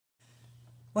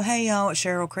Well, hey y'all, it's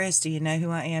Cheryl Christie. You know who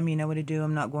I am, you know what to do.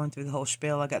 I'm not going through the whole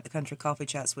spiel. I got the Country Coffee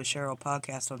Chats with Cheryl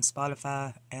podcast on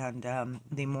Spotify and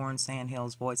the Moore and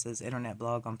Sandhills Voices internet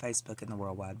blog on Facebook and the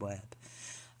World Wide Web.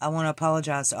 I want to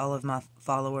apologize to all of my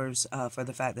followers for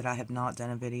the fact that I have not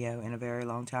done a video in a very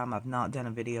long time. I've not done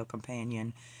a video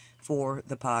companion for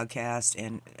the podcast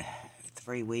in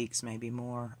 3 weeks, maybe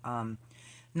more.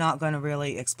 Not going to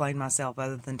really explain myself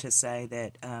other than to say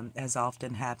that, as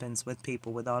often happens with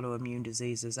people with autoimmune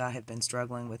diseases, I have been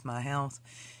struggling with my health.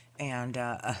 And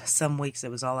some weeks it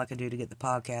was all I could do to get the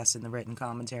podcast and the written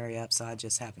commentary up, so I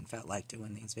just haven't felt like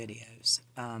doing these videos.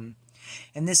 And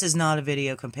this is not a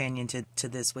video companion to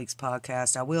this week's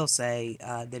podcast. I will say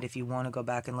that if you want to go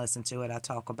back and listen to it, I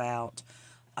talk about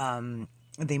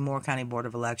the Moore County Board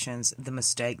of Elections, the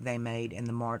mistake they made in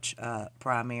the March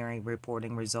primary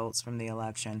reporting results from the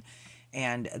election,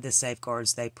 and the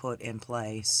safeguards they put in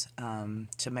place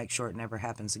to make sure it never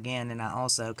happens again. And I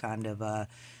also kind of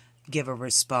give a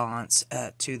response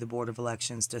to the Board of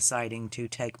Elections deciding to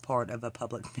take part of a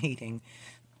public meeting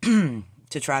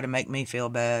to try to make me feel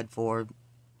bad for,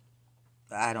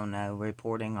 I don't know,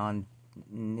 reporting on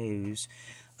news.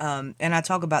 And I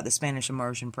talk about the Spanish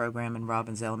immersion program in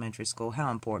Robbins Elementary School, how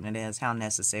important it is, how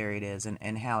necessary it is,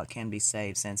 and how it can be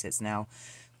saved since it's now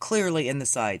clearly in the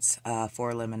sights for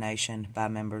elimination by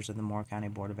members of the Moore County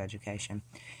Board of Education.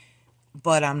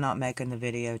 But I'm not making the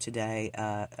video today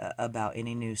about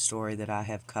any news story that I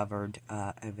have covered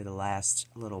over the last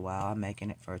little while. I'm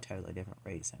making it for a totally different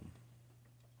reason.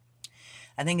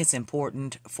 I think it's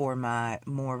important for my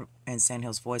Moore and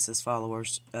Sandhills Voices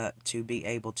followers to be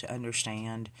able to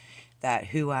understand that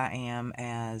who I am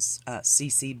as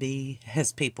CCB,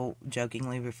 as people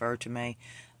jokingly refer to me,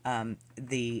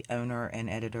 the owner and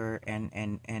editor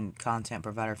and content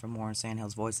provider for Moore and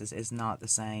Sandhills Voices, is not the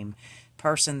same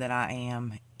person that I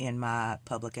am in my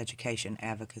public education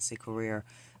advocacy career,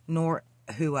 nor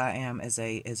who I am as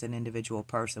an individual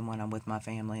person when I'm with my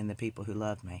family and the people who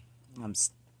love me. I'm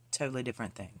totally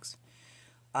different things.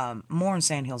 Moore and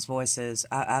Sandhills Voices,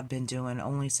 I've been doing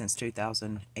only since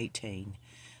 2018.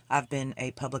 I've been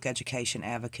a public education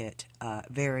advocate,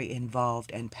 very involved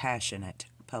and passionate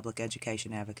public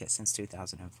education advocate since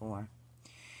 2004.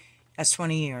 That's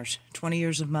 20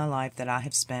 years of my life that I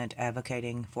have spent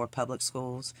advocating for public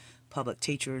schools, public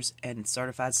teachers, and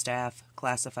certified staff,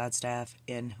 classified staff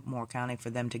in Moore County, for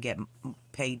them to get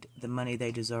paid the money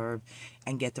they deserve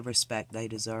and get the respect they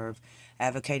deserve.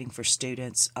 Advocating for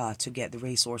students to get the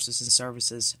resources and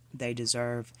services they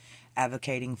deserve.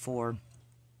 Advocating for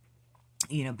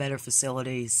better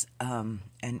facilities and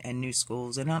new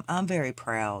schools. And I'm very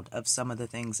proud of some of the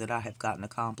things that I have gotten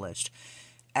accomplished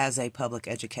as a public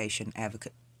education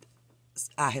advocate.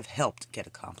 I have helped get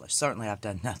accomplished. Certainly I've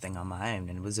done nothing on my own,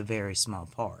 and it was a very small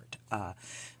part.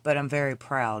 But I'm very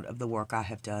proud of the work I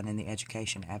have done in the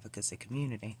education advocacy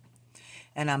community.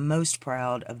 And I'm most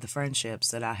proud of the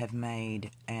friendships that I have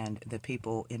made and the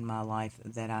people in my life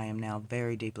that I am now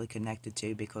very deeply connected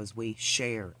to, because we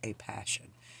share a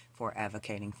passion for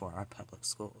advocating for our public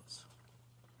schools.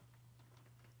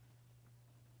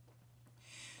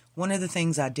 One of the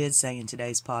things I did say in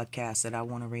today's podcast that I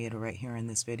want to reiterate here in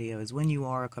this video is, when you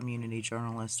are a community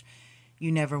journalist,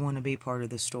 you never want to be part of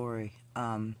the story.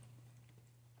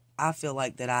 I feel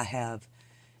like that I have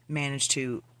managed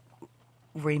to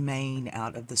remain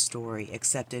out of the story,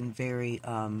 except in very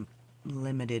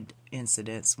limited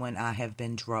incidents when I have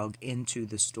been drugged into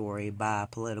the story by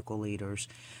political leaders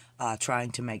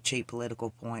trying to make cheap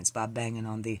political points by banging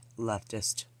on the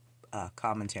leftist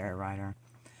commentary writer.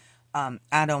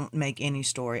 I don't make any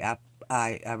story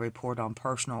I report on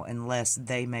personal unless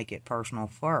they make it personal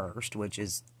first, which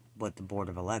is what the Board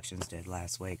of Elections did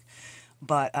last week.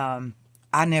 But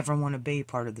I never want to be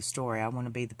part of the story. I want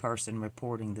to be the person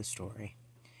reporting the story.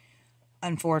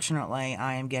 Unfortunately,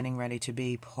 I am getting ready to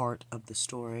be part of the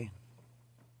story.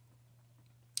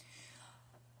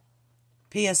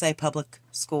 PSA Public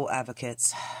School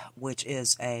Advocates, which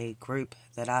is a group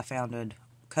that I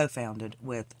co-founded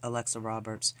with Alexa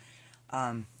Roberts,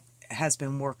 has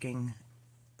been working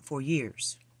for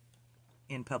years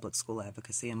in public school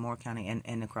advocacy in Moore County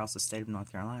and across the state of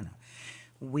North Carolina.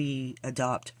 We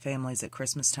adopt families at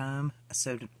Christmas time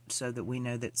so that we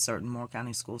know that certain Moore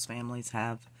County schools families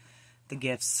have the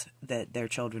gifts that their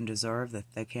children deserve, that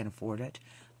they can't afford it.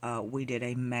 We did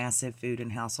a massive food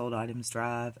and household items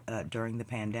drive during the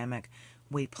pandemic.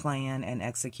 We plan and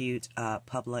execute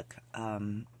public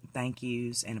thank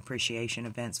yous and appreciation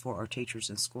events for our teachers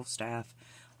and school staff.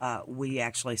 We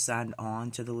actually signed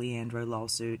on to the Leandro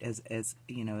lawsuit as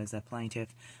a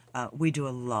plaintiff. We do a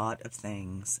lot of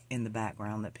things in the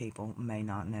background that people may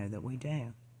not know that we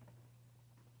do.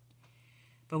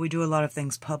 But we do a lot of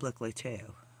things publicly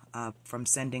too, from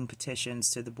sending petitions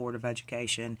to the Board of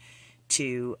Education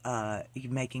to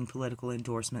making political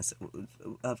endorsements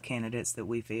of candidates that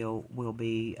we feel will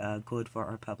be good for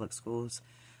our public schools.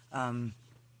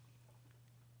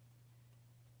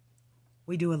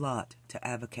 We do a lot to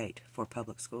advocate for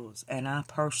public schools, and I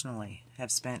personally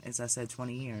have spent, as I said,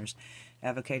 20 years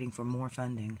advocating for more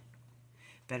funding,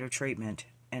 better treatment,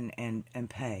 and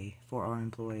pay for our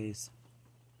employees,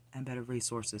 and better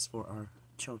resources for our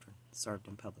children served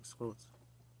in public schools.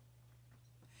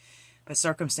 But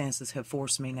circumstances have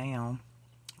forced me now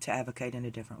to advocate in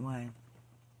a different way.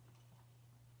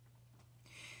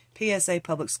 PSA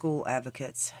Public School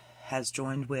Advocates has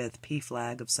joined with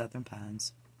PFLAG of Southern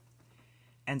Pines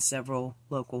and several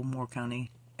local Moore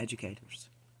County educators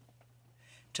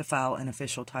to file an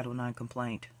official Title IX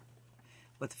complaint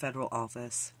with the Federal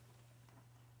Office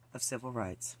of Civil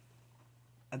Rights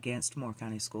against Moore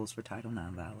County schools for Title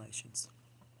IX violations.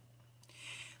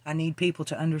 I need people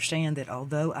to understand that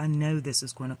although I know this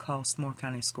is going to cost Moore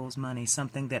County schools money,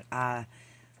 something that I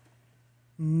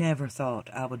never thought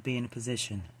I would be in a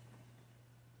position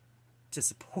to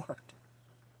support,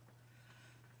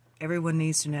 everyone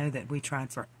needs to know that we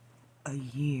tried for a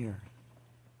year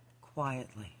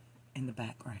quietly in the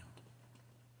background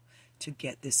to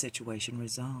get this situation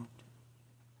resolved.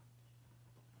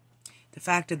 The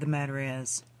fact of the matter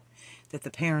is that the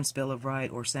Parents' Bill of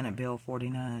Rights, or Senate Bill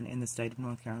 49 in the state of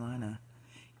North Carolina,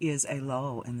 is a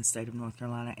law in the state of North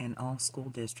Carolina, and all school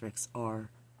districts are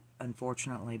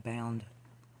unfortunately bound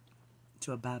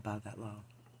to abide by that law.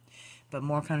 But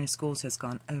Moore County Schools has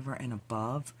gone over and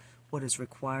above what is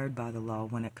required by the law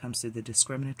when it comes to the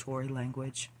discriminatory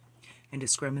language and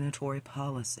discriminatory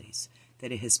policies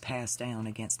that it has passed down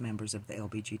against members of the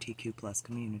LGBTQ plus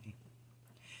community,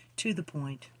 to the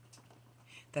point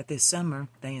that this summer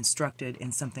they instructed in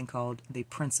something called the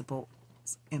Principal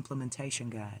Implementation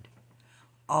Guide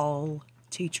all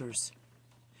teachers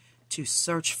to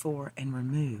search for and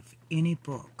remove any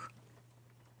book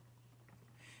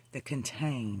that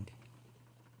contained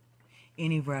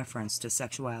any reference to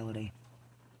sexuality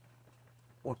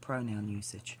or pronoun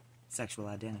usage, sexual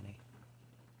identity.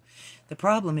 The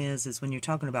problem is when you're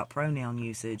talking about pronoun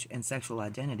usage and sexual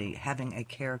identity, having a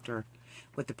character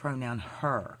with the pronoun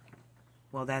her,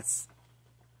 well, that's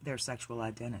their sexual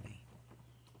identity.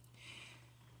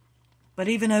 But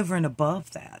even over and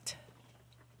above that,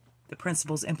 the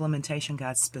Principal's Implementation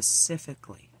Guide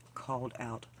specifically called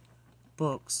out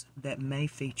books that may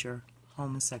feature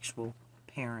homosexual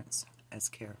parents as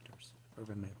characters for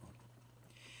removal.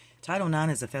 Title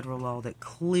IX is a federal law that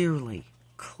clearly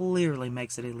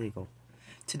makes it illegal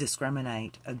to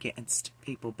discriminate against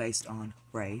people based on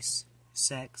race,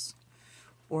 sex,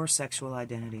 or sexual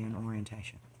identity and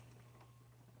orientation.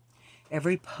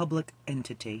 Every public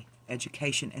entity,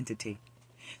 education entity,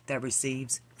 that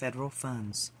receives federal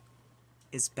funds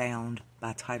is bound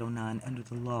by Title IX under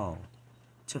the law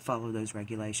to follow those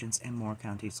regulations, and Moore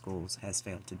County Schools has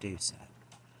failed to do so.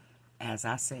 As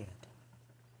I said,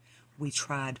 we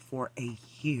tried for a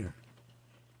year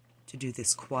to do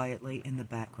this quietly in the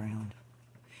background,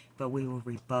 but we were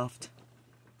rebuffed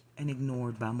and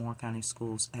ignored by Moore County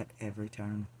Schools at every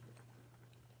turn.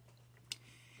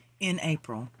 In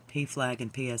April, PFLAG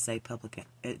and PSA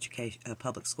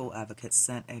Public School Advocates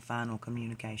sent a final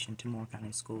communication to Moore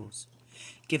County Schools,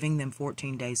 giving them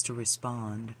 14 days to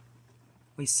respond.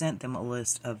 We sent them a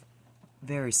list of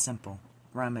very simple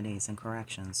remedies and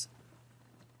corrections.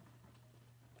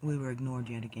 We were ignored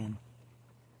yet again.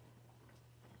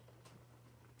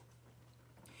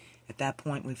 At that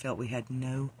point, we felt we had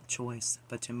no choice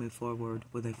but to move forward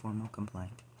with a formal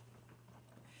complaint.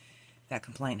 That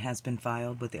complaint has been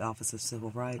filed with the Office of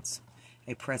Civil Rights.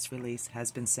 A press release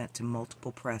has been sent to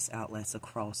multiple press outlets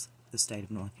across the state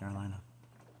of North Carolina.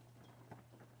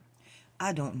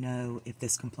 I don't know if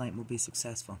this complaint will be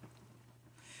successful.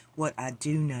 What I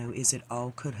do know is it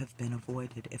all could have been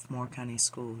avoided if Moore County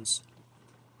Schools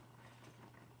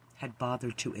had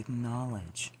bothered to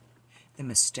acknowledge the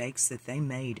mistakes that they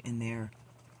made in their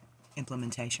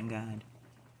implementation guide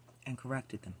and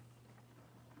corrected them.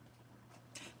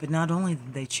 But not only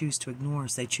did they choose to ignore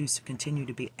us, they choose to continue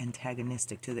to be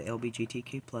antagonistic to the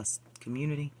LGBTQ plus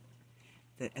community,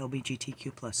 the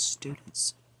LGBTQ plus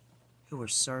students who are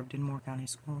served in Moore County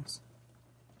Schools,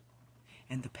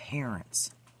 and the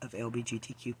parents of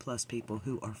LGBTQ plus people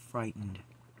who are frightened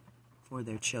for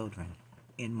their children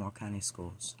in Moore County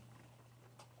Schools.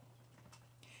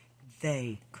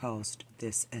 They caused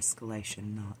this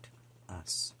escalation, not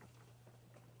us.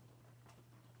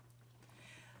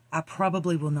 I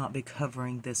probably will not be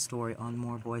covering this story on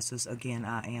More Voices. Again,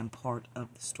 I am part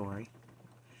of the story.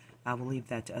 I will leave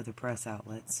that to other press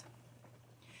outlets.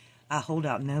 I hold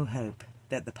out no hope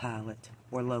that the Pilot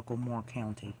or local Moore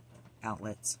County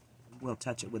outlets will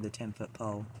touch it with a 10-foot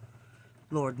pole.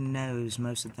 Lord knows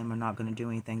most of them are not going to do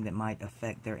anything that might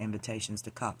affect their invitations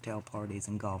to cocktail parties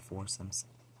and golf foursomes.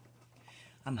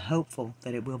 I'm hopeful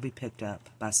that it will be picked up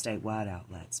by statewide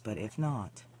outlets, but if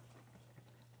not,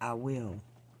 I will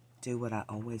do what I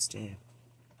always do.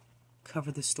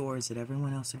 Cover the stories that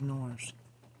everyone else ignores.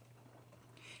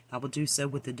 I will do so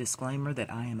with the disclaimer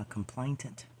that I am a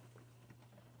complainant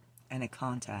and a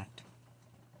contact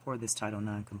for this Title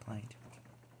IX complaint.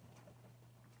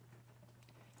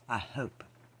 I hope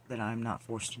that I am not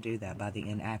forced to do that by the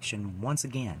inaction, once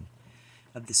again,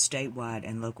 of the statewide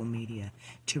and local media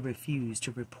to refuse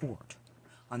to report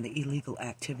on the illegal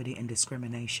activity and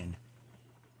discrimination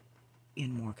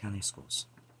in Moore County schools.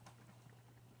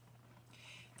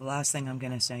 The last thing I'm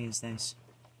going to say is this.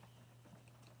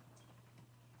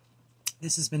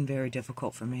 This has been very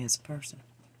difficult for me as a person.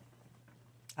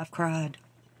 I've cried.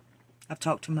 I've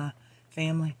talked to my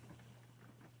family.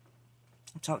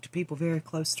 I've talked to people very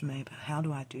close to me about how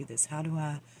do I do this? How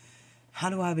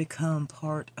do I become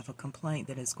part of a complaint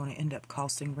that is going to end up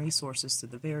costing resources to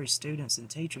the very students and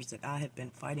teachers that I have been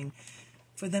fighting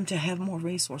for them to have more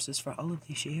resources for all of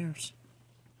these years?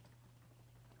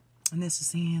 And this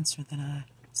is the answer that I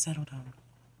settled on.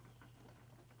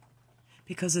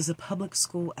 Because as a public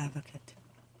school advocate,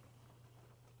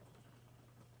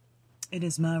 it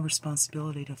is my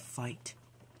responsibility to fight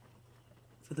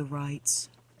for the rights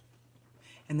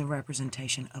and the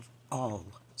representation of all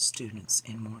students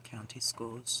in Moore County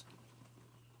schools.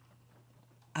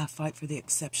 I fight for the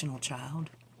exceptional child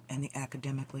and the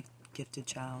academically gifted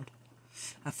child.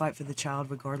 I fight for the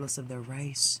child regardless of their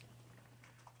race,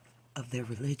 of their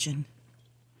religion,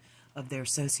 of their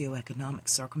socioeconomic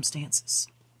circumstances,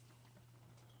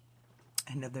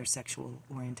 and of their sexual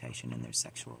orientation and their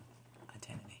sexual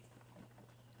identity.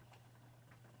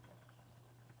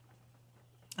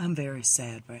 I'm very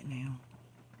sad right now,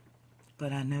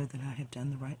 but I know that I have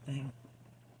done the right thing.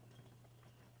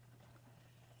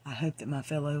 I hope that my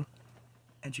fellow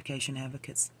education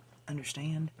advocates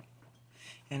understand.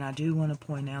 And I do want to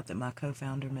point out that my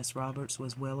co-founder, Ms. Roberts,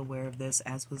 was well aware of this,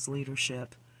 as was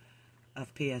leadership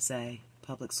of PSA,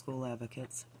 Public School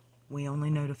Advocates. We only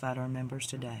notified our members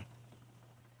today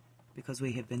because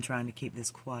we have been trying to keep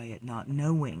this quiet, not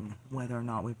knowing whether or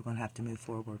not we were going to have to move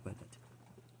forward with it.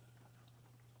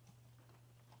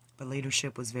 But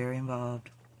leadership was very involved,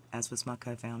 as was my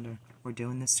co-founder. We're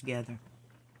doing this together.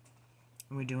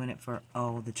 And we're doing it for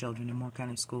all the children in Moore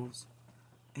County schools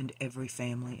and every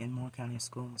family in Moore County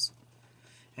schools.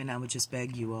 And I would just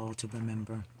beg you all to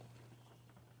remember,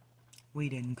 we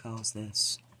didn't cause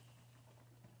this.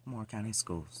 Moore County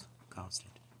schools caused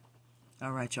it.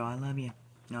 All right, y'all, I love you.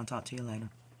 And I'll talk to you later.